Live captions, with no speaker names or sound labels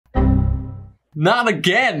Not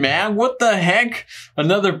again, man. What the heck?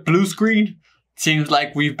 Another blue screen? Seems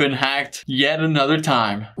like we've been hacked yet another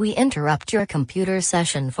time. We interrupt your computer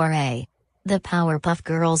session for the Powerpuff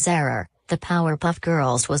Girls error. The Powerpuff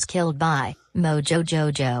Girls was killed by Mojo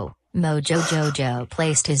Jojo. Mojo Jojo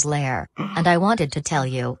placed his lair. And I wanted to tell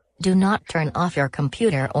you, do not turn off your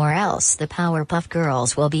computer or else the Powerpuff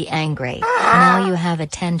Girls will be angry. Now you have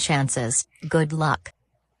 10 chances. Good luck.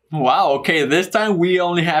 Wow, okay, this time we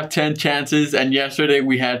only have 10 chances and yesterday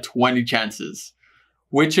we had 20 chances.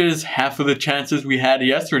 Which is half of the chances we had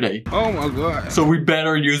yesterday. Oh my god. So we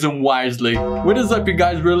better use them wisely. What is up, you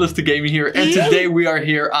guys? Realistic Gaming here. And today we are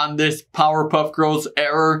here on this Powerpuff Girls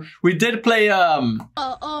error. We did play, down.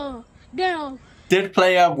 what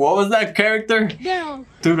was that character? Down.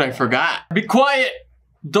 Dude, I forgot. Be quiet.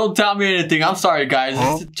 Don't tell me anything. I'm sorry, guys.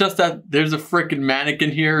 It's just that there's a freaking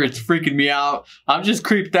mannequin here. It's freaking me out. I'm just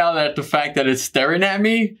creeped out at the fact that it's staring at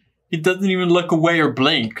me. It doesn't even look away or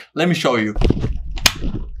blink. Let me show you.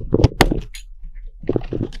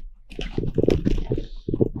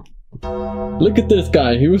 Look at this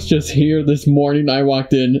guy. He was just here this morning. I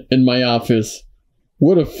walked in my office.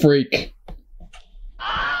 What a freak.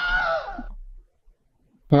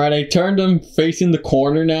 Alright, I turned him facing the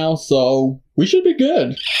corner now, so we should be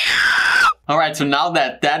good. Alright, so now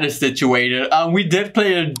that that is situated, we did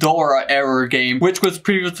play a Dora error game, which was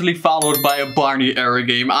previously followed by a Barney error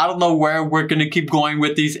game. I don't know where we're gonna keep going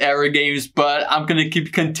with these error games, but I'm gonna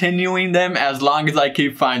keep continuing them as long as I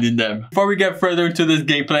keep finding them. Before we get further into this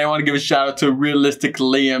gameplay, I want to give a shout out to Realistic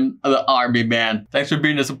Liam, the army man. Thanks for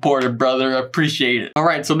being a supporter, brother. I appreciate it.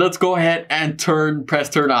 Alright, so let's go ahead and press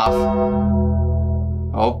turn off.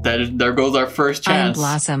 Oh, there goes our first chance. I'm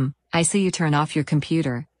Blossom. I see you turn off your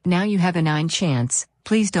computer. Now you have 9 chance.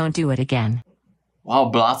 Please don't do it again. Wow,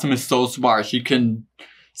 Blossom is so smart. She can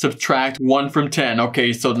subtract 1 from 10.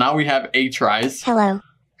 Okay, so now we have 8 tries. Hello,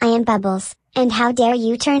 I am Bubbles. And how dare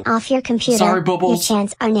you turn off your computer? Sorry, Bubbles. Your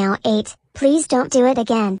chance are now 8. Please don't do it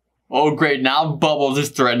again. Oh, great. Now Bubbles is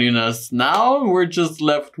threatening us. Now we're just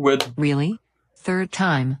left with... Really? 3rd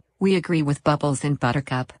time. We agree with Bubbles and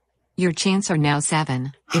Buttercup. Your chance are now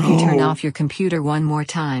 7. If you turn off your computer one more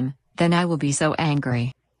time, then I will be so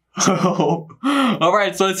angry.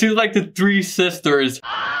 Alright, so it seems like the 3 sisters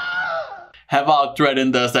have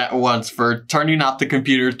out-threatened us at once for turning off the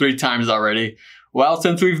computer 3 times already. Well,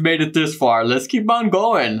 since we've made it this far, let's keep on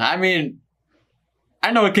going. I mean,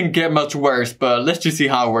 I know it can get much worse, but let's just see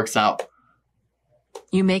how it works out.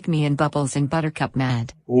 You make me and Bubbles and Buttercup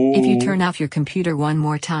mad. Ooh. If you turn off your computer one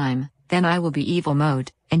more time, then I will be evil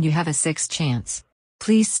mode, and you have a 6th chance.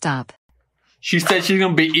 Please stop. She said she's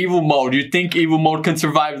gonna be evil mode. You think evil mode can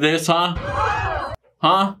survive this, huh?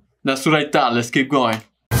 Huh? That's what I thought. Let's keep going.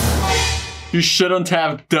 You shouldn't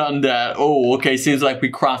have done that. Oh, okay. Seems like we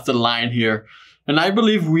crossed the line here. And I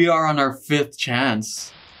believe we are on our 5th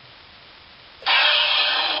chance.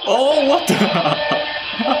 Oh, what the?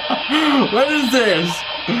 What is this?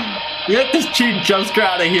 Get this cheap jump scare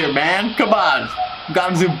out of here, man. Come on.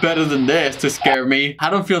 Gotta do better than this to scare me. I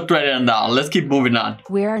don't feel threatened at all. Let's keep moving on.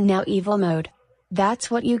 We are now evil mode. That's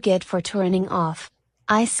what you get for turning off.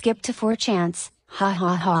 I skipped to 4 chance. Ha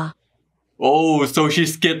ha ha. Oh, so she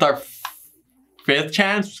skipped our 5th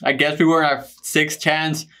chance? I guess we were in our 6th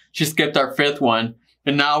chance. She skipped our 5th one.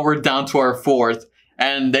 And now we're down to our 4th.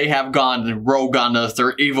 And they have gone rogue on us.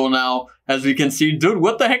 They're evil now. As we can see. Dude,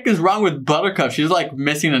 what the heck is wrong with Buttercup? She's like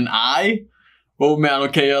missing an eye. Oh man,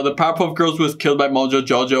 okay, the Powerpuff Girls was killed by Mojo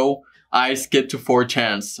Jojo. I skipped to 4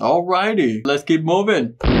 chance. Alrighty, let's keep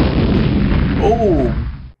moving. Oh.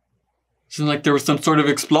 Seems like there was some sort of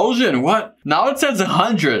explosion. What? Now it says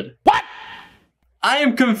 100. What? I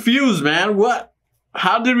am confused, man. What?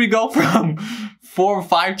 How did we go from 4 or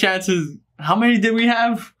 5 chances? How many did we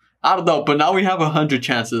have? I don't know, but now we have 100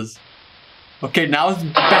 chances. Okay, now it's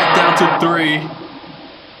back down to 3.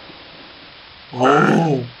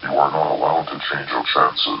 Oh. You are not allowed to change your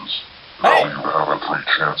chances. Now you have 3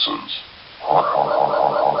 chances. Ha ha ha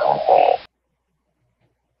ha ha ha ha.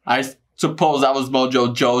 I suppose that was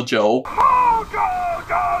Mojo Jojo.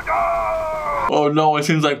 Oh no, it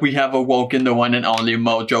seems like we have awoken the one and only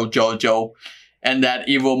Mojo Jojo. And that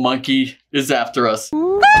evil monkey is after us.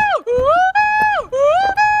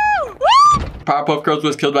 Powerpuff Girls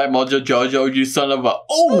was killed by Mojo Jojo, you son of a...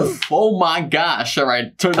 Oh! Oh my gosh.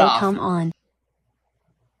 Alright, turn it off. Come on.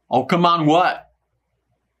 Oh, come on, what?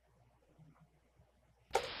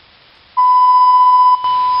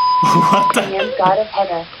 What the? I am God of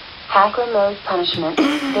Heather. Hacker mode punishment.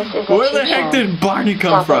 This is Where the heck did Barney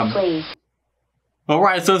come from? Please.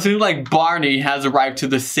 Alright, so it seems like Barney has arrived to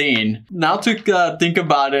the scene. Now to come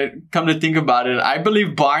to think about it, I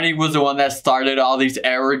believe Barney was the one that started all these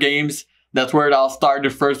error games. That's where it all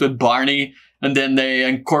started first with Barney, and then they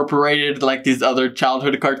incorporated like these other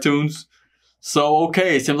childhood cartoons. So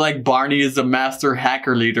okay, it seems like Barney is the master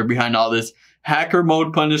hacker leader behind all this. Hacker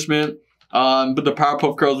mode punishment. But the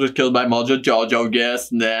Powerpuff Girls was killed by Mojo Jojo,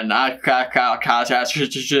 yes, and then what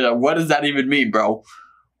does that even mean, bro?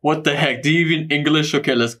 What the heck? Do you even English?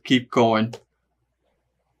 Okay, let's keep going.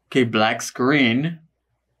 Okay, black screen.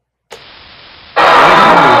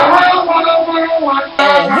 Oh,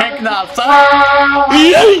 heck no, son!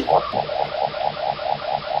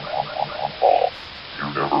 You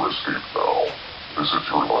never escape now. This is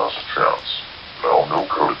your last chance. Now no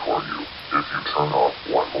code for you. If you turn off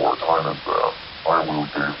one more time in that, I will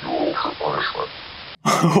give you ultra punishment.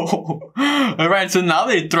 Alright, so now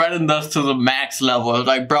they threatened us to the max level. It's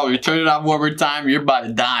like, bro, you turn it off one more time, you're about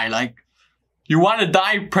to die. Like, you want to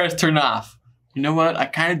die, press turn off. You know what? I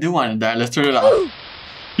kind of do want to die. Let's turn it off.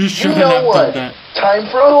 You shouldn't have done that. Time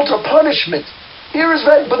for ultra punishment. Here is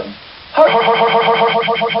red button.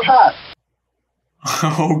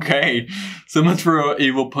 Okay, so much for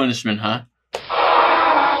evil punishment, huh?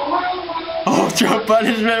 Ultra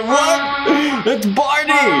punishment, what? It's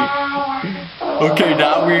Barney! Okay,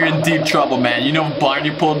 now we're in deep trouble, man. You know Barney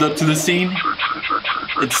pulled up to the scene?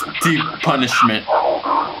 It's deep punishment.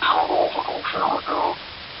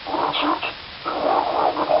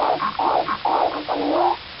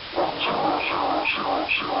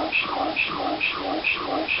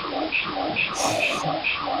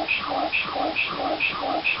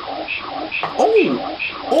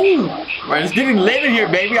 Right, it's getting later here,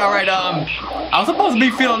 baby. All right, I'm supposed to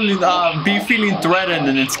be feeling threatened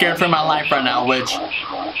and scared for my life right now, which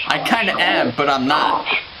I kind of am, but I'm not.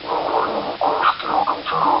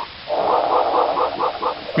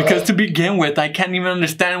 Because to begin with, I can't even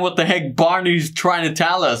understand what the heck Barney's trying to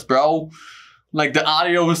tell us, bro. Like, the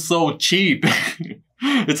audio is so cheap.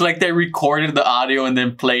 It's like they recorded the audio and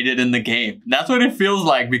then played it in the game. That's what it feels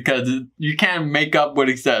like, because you can't make up what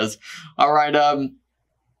he says. Alright,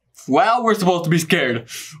 well, we're supposed to be scared.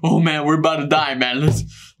 Oh man, we're about to die, man.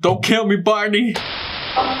 Don't kill me, Barney.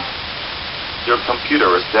 Your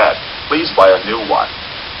computer is dead. Please buy a new one.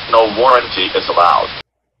 No warranty is allowed.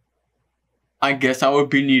 I guess I would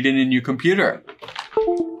be needing a new computer.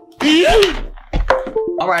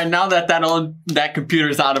 Alright, now that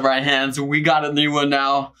computer's out of our hands, we got a new one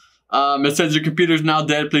now. It says your computer's now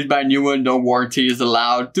dead, please buy a new one, no warranty is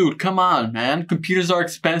allowed. Dude, come on, man. Computers are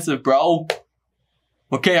expensive, bro.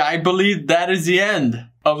 Okay, I believe that is the end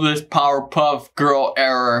of this Powerpuff Girl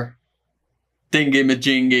error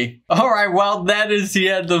thingy-majingy. Alright, well, that is the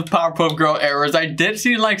end of Powerpuff Girl errors. I did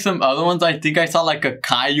see like some other ones. I think I saw like a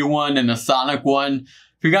Caillou one and a Sonic one.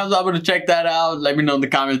 If you guys are able to check that out, let me know in the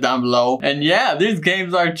comments down below. And yeah, these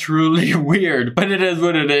games are truly weird, but it is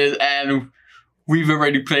what it is, and we've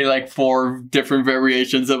already played like 4 different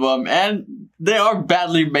variations of them, and they are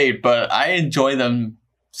badly made, but I enjoy them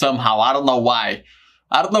somehow. I don't know why.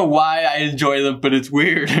 I don't know why I enjoy them, but it's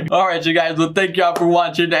weird. Alright, you guys, well, thank y'all for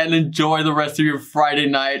watching, and enjoy the rest of your Friday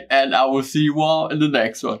night, and I will see you all in the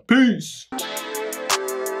next one. Peace!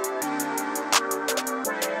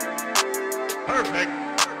 Perfect.